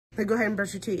Like, go ahead and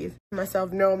brush your teeth.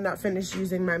 Myself, no, I'm not finished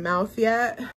using my mouth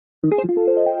yet.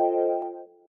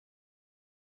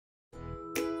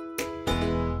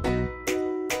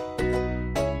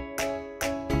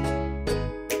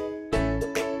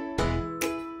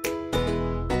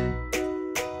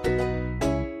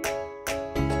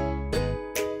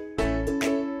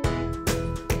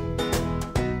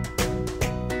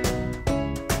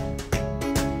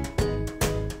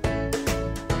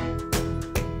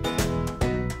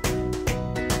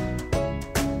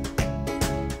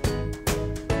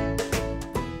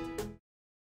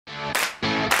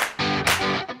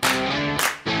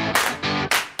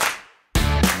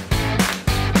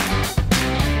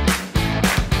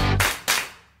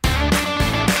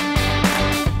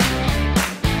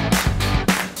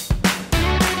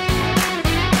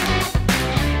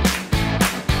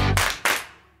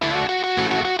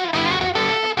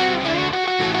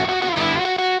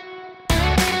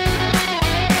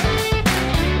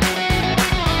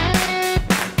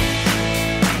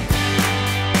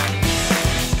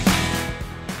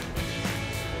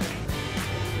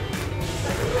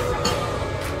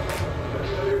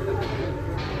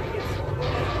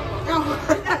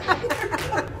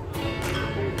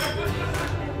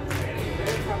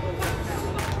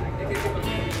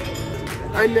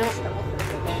 I know.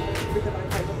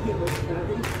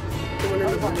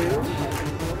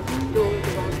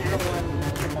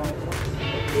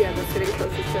 Yeah, that's sitting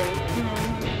closest to.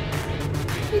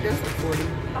 He does like 40.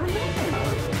 I know.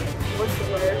 What's the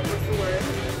word? What's the word?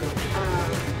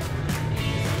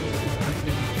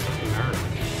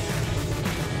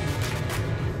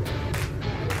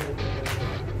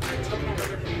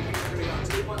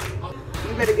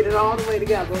 You better get it all the way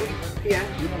together. Yeah.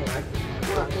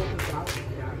 What?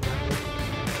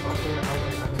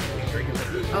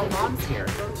 Oh, Mom's here.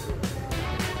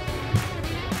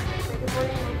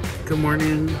 Good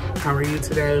morning. How are you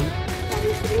today?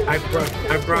 I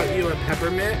brought you a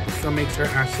peppermint, so make sure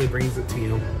Ashley brings it to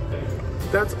you.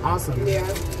 That's awesome. Yeah.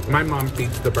 My mom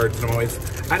feeds the birds noise.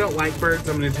 I don't like birds,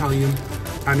 I'm gonna tell you.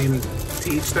 I mean, to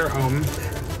each their own.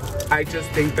 I just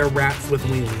think they're rats with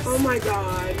wings. Oh my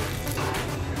God.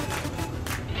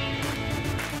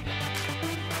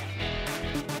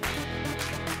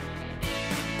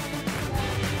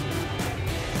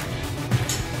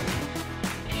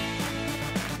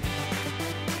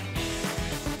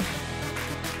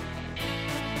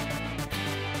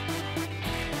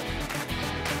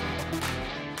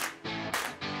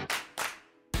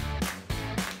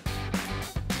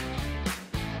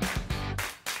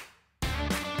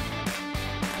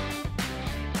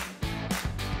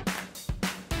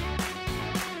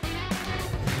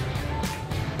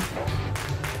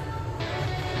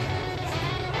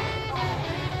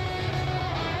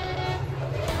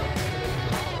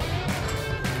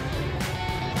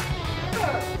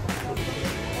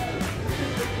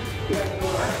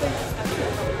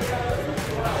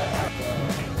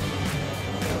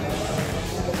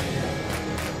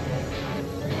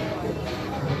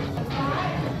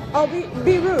 Oh,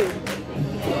 be rude.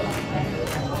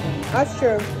 That's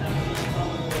true.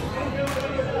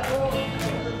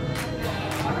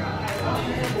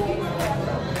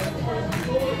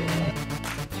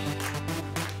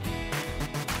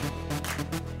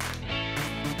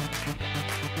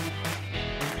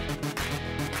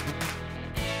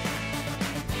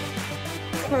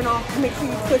 Turn off, make sure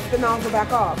you twist the nozzle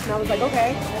back off. And I was like,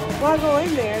 okay. Well, I go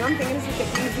in there and I'm thinking it's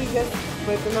just an easy, just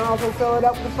with the nozzle, fill it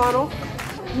up with the funnel.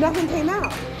 Nothing came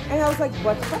out. And I was like,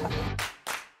 what's up?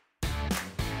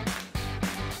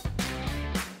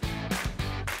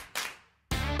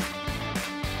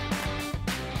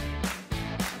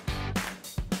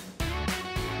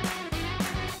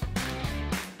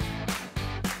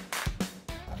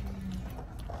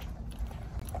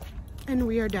 And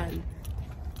we are done.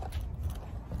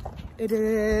 It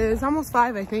is almost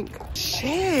 5, I think.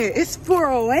 Shit, it's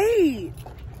 4:08.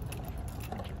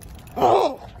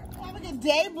 Oh, have a good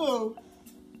day, boo.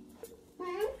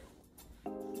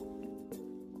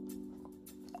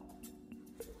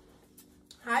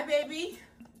 Hi, baby.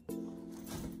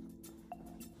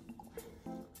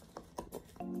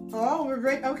 Oh, we're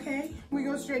ready. Okay, we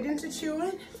go straight into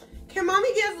chewing. Can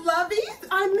mommy give lovies?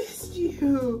 I missed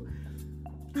you.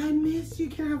 I missed you.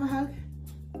 Can I have a hug?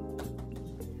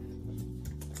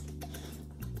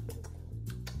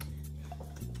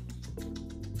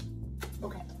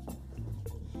 Okay.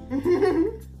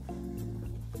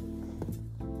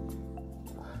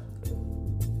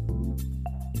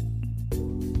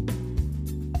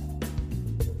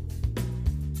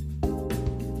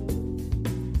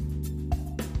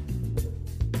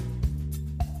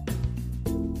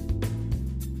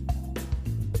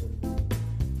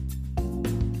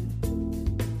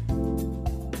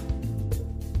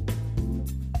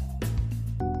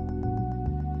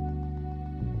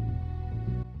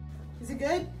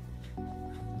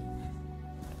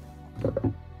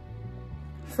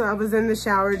 So I was in the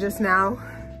shower just now,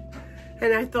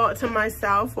 and I thought to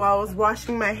myself while I was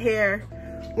washing my hair,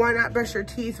 why not brush your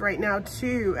teeth right now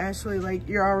too, Ashley? Like,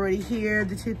 you're already here,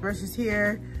 the toothbrush is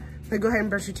here. Like, go ahead and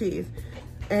brush your teeth.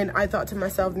 And I thought to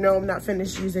myself, no, I'm not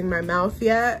finished using my mouth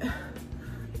yet.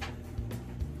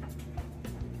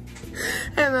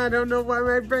 And I don't know why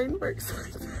my brain works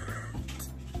like that.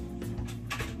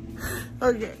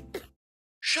 Okay.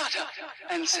 Shut up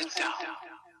and sit down.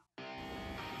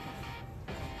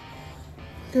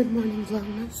 Good morning,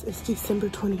 Vlogmas. It's December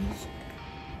 20th.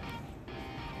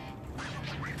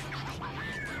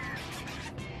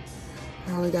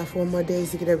 I only got 4 more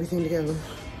days to get everything together.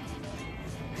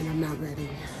 And I'm not ready.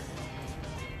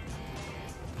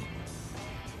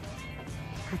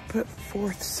 I put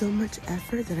forth so much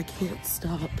effort that I can't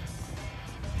stop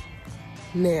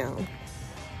now.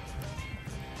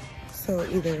 So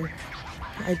either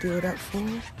I do it up full,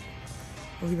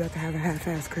 or we about to have a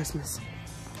half-assed Christmas.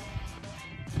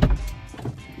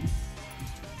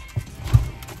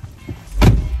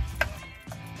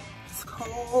 It's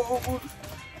cold.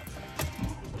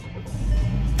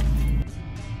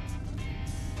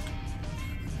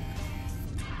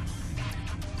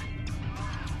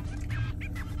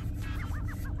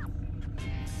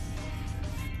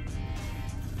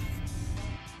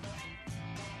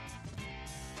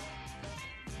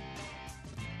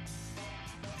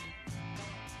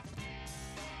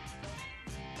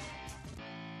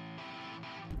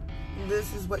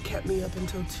 This is what kept me up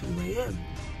until 2 a.m.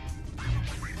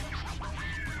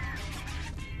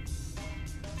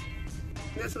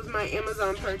 This was my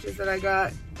Amazon purchase that I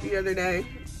got the other day.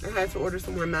 I had to order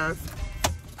some more masks.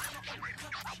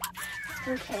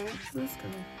 Okay, let's go.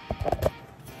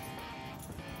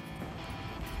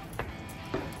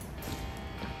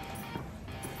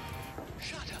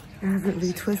 I haven't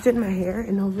retwisted my hair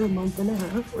in over a month and a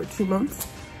half, or 2 months.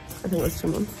 I think it was 2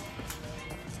 months.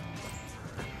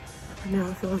 Now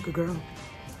I feel like a girl.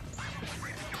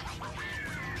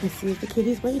 Let's see if the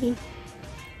kitty's waiting.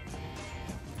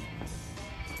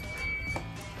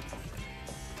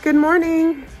 Good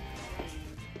morning.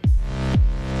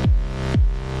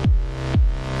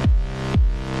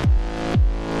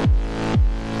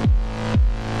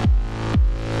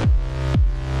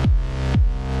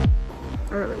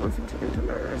 I really want some chicken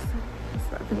tenders, so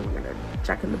I think I'm gonna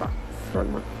check in the box for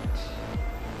lunch.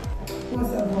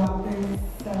 What's up, Vlogmas?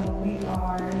 So we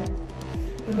are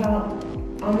about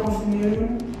almost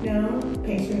noon now.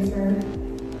 Patients are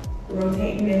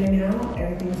rotating in and out.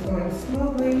 Everything's going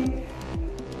smoothly.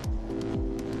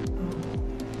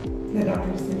 The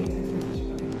doctor just sent me a text message.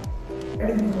 Okay.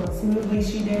 Everything's going smoothly.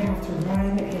 She did have to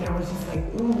run, and I was just like,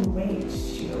 ooh, wait, is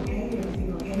she okay?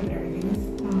 Everything okay? But everything is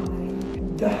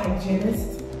fine. The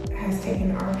hygienist has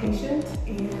taken our patient,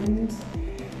 and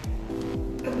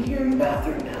I'm here in the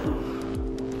bathroom now.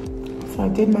 So I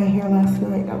did my hair last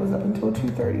night. I was up until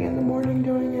 2:30 in the morning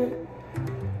doing it.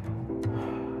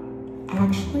 I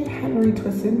actually hadn't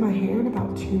retwisted my hair in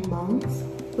about 2 months.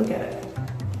 Look at it.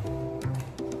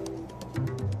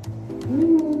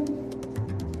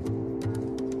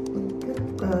 Look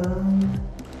at the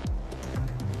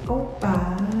Opa.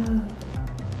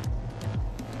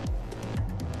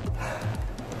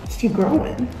 She's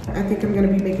growing. I think I'm gonna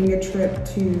be making a trip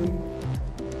to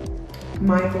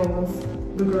Michael's,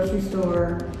 the grocery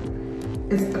store.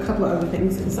 It's a couple of other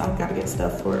things, and so I've got to get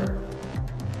stuff for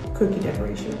cookie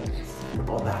decorations and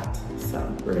all that. So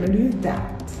we're gonna do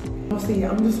that. So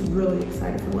yeah, I'm just really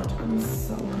excited for lunch. I'm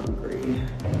so hungry.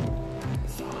 I'm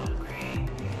so hungry.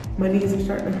 My knees are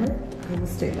starting to hurt. I'm gonna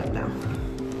stand up now.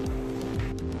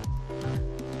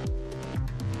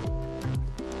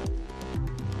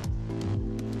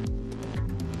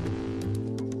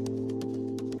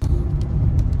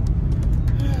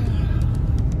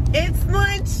 It's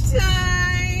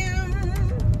lunchtime.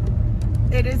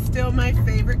 It is still my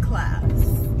favorite class.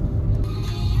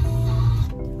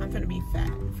 I'm gonna be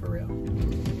fat, for real.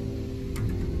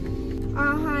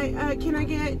 Hi, can I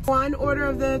get 1 order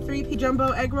of the 3-piece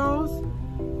jumbo egg rolls?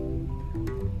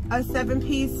 A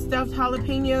 7-piece stuffed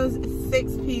jalapenos,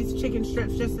 6-piece chicken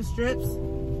strips, just the strips.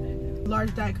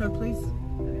 Large Diet Coke, please.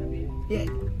 Yeah.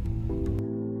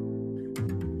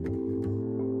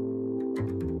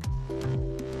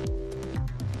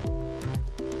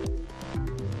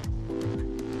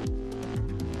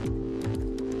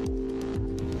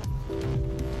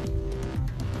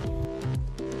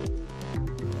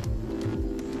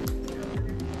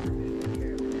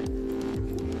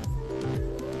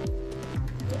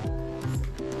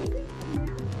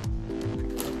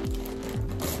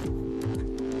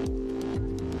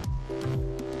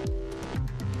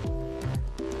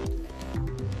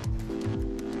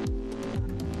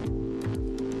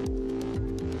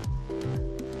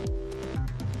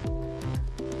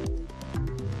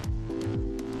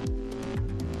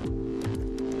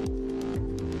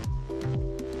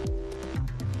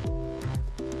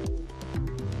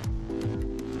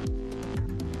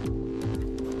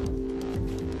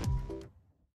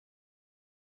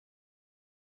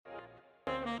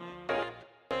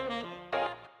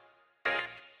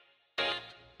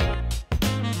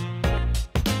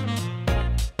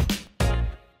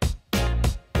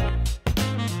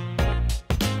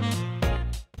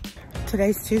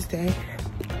 Today's Tuesday,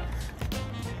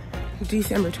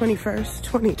 December 21st,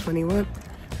 2021,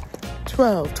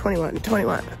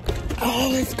 12/21/21.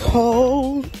 Oh, it's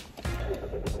cold.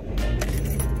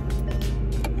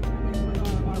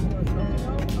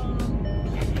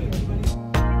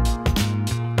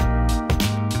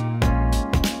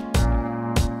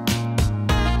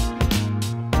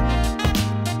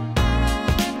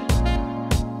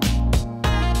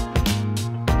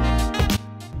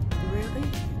 Really?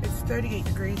 It's 38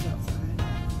 degrees outside.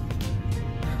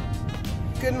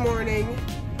 Good morning.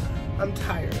 I'm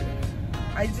tired.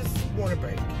 I just want a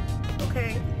break,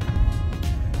 okay?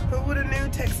 Who would have knew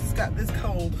Texas got this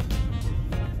cold?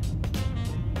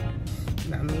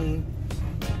 Not me.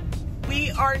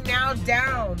 We are now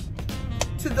down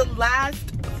to the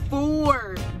last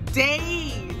 4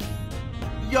 days.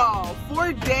 Y'all,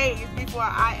 4 days before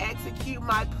I execute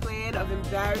my plan of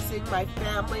embarrassing my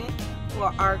family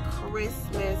for our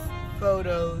Christmas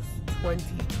photos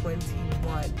 2021.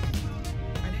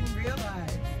 I didn't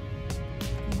realize.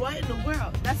 What in the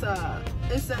world?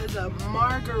 It says a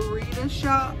margarita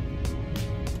shop.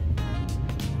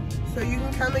 So you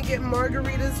can come and get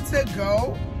margaritas to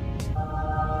go.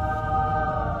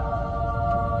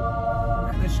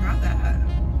 I'm gonna try that.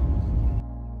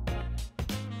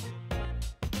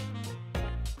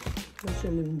 I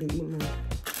shouldn't even be eating that.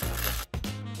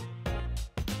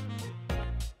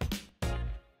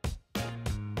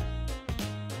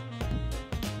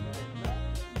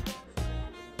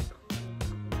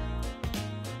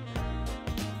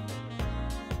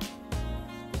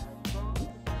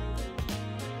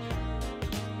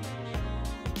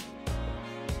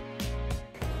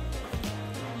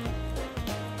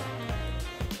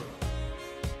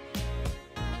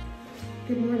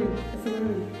 Good morning. It's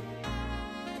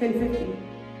 10:50.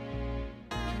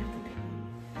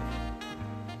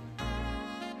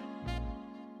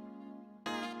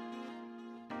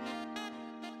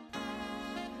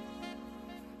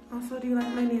 Also, do you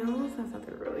like my nails? I thought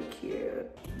they were really cute.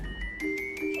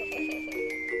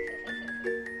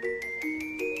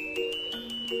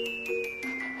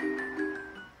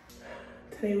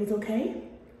 Today was okay.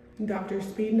 Doctor's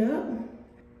speeding up.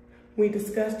 We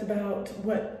discussed about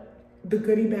what the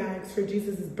goodie bags for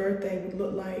Jesus' birthday would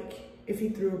look like if he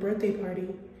threw a birthday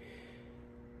party.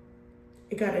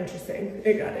 It got interesting.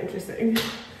 It got interesting.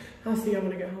 I'll see y'all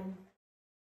when I get home.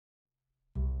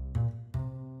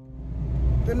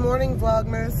 Good morning,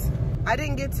 Vlogmas. I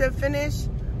didn't get to finish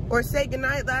or say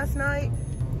goodnight last night.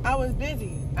 I was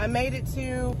busy. I made it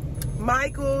to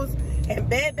Michael's and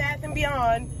Bed Bath &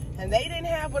 Beyond, and they didn't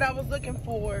have what I was looking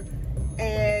for.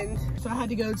 And so I had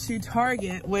to go to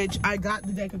Target, which I got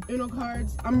the deck of Uno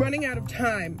cards. I'm running out of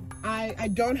time. I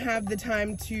don't have the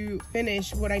time to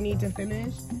finish what I need to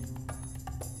finish.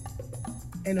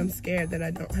 And I'm scared that I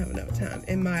don't have enough time.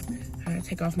 I gotta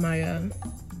take off my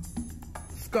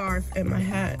scarf and my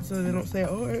hat so they don't say,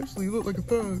 oh, Ashley, you look like a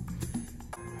thug.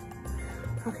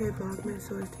 Okay, Vlogmas,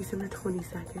 so it's December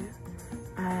 22nd.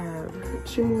 I have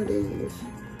 2 more days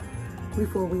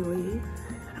before we leave.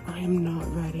 I am not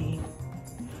ready.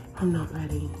 I'm not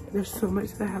ready. There's so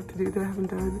much that I have to do that I haven't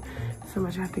done. So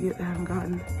much I have to get that I haven't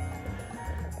gotten.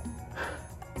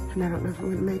 And I don't know if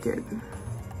I'm gonna make it.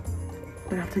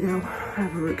 But I have to go. I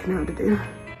have a root canal to do.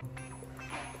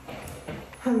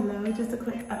 Hello, just a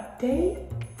quick update.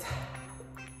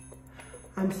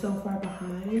 I'm so far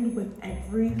behind with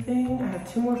everything. I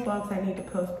have 2 more vlogs I need to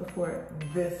post before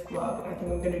this vlog. I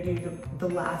think I'm gonna do the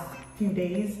last few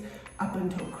days up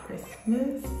until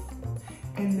Christmas.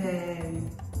 And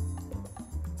then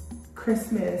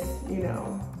Christmas, you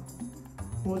know,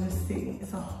 we'll just see.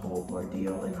 It's a whole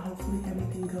ordeal, and hopefully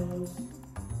everything goes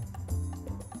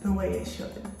the way it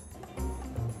should.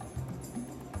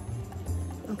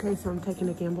 Okay, so I'm taking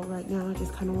a gamble right now. I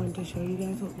just kind of wanted to show you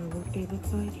guys what my workday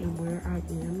looks like and where I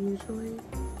am usually.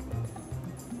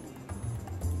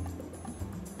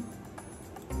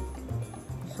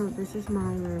 So this is my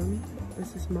room.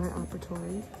 This is my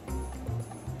operatory.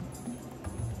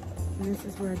 And this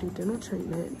is where I do dental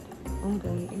treatment all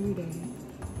day, every day,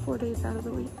 4 days out of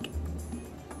the week.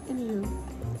 Anywho,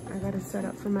 I gotta set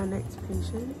up for my next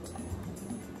patient.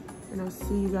 And I'll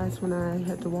see you guys when I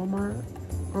head to Walmart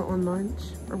or on lunch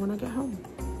or when I get home.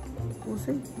 We'll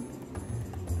see.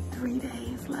 3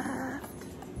 days left.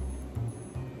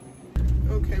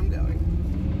 Okay, I'm going.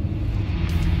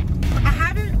 I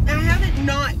haven't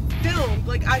not filmed.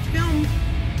 Like I filmed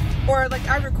or like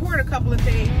I record a couple of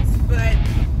things, but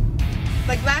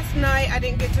like last night I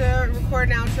didn't get to record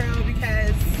an outro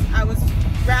because I was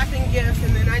wrapping gifts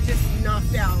and then I just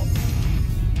knocked out.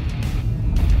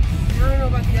 I don't know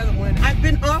about the other one. I've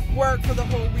been off work for the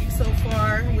whole week so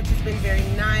far, which has been very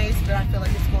nice, but I feel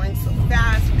like it's going so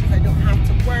fast because I don't have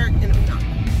to work and I'm not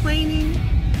complaining.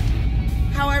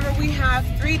 However, we have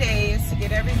 3 days to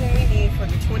get everything we need for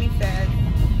the 25th,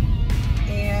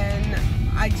 and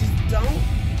I just don't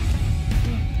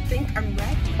think I'm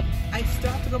ready. I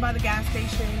still have to go by the gas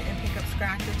station and pick up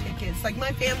scratcher tickets. Like,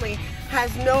 my family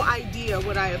has no idea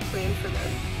what I have planned for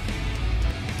them.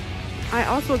 I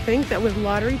also think that with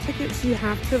lottery tickets, you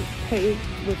have to pay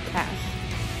with cash.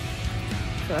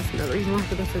 So that's another reason I have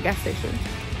to go to the gas station.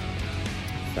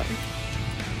 So.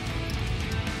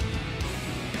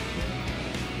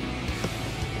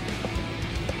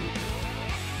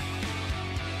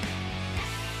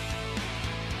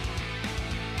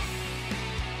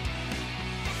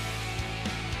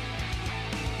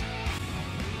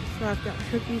 So I've got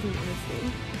cookies and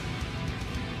icing.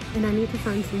 And I need to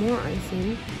find some more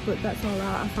icing, but that's all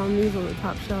out. I found these on the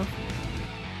top shelf.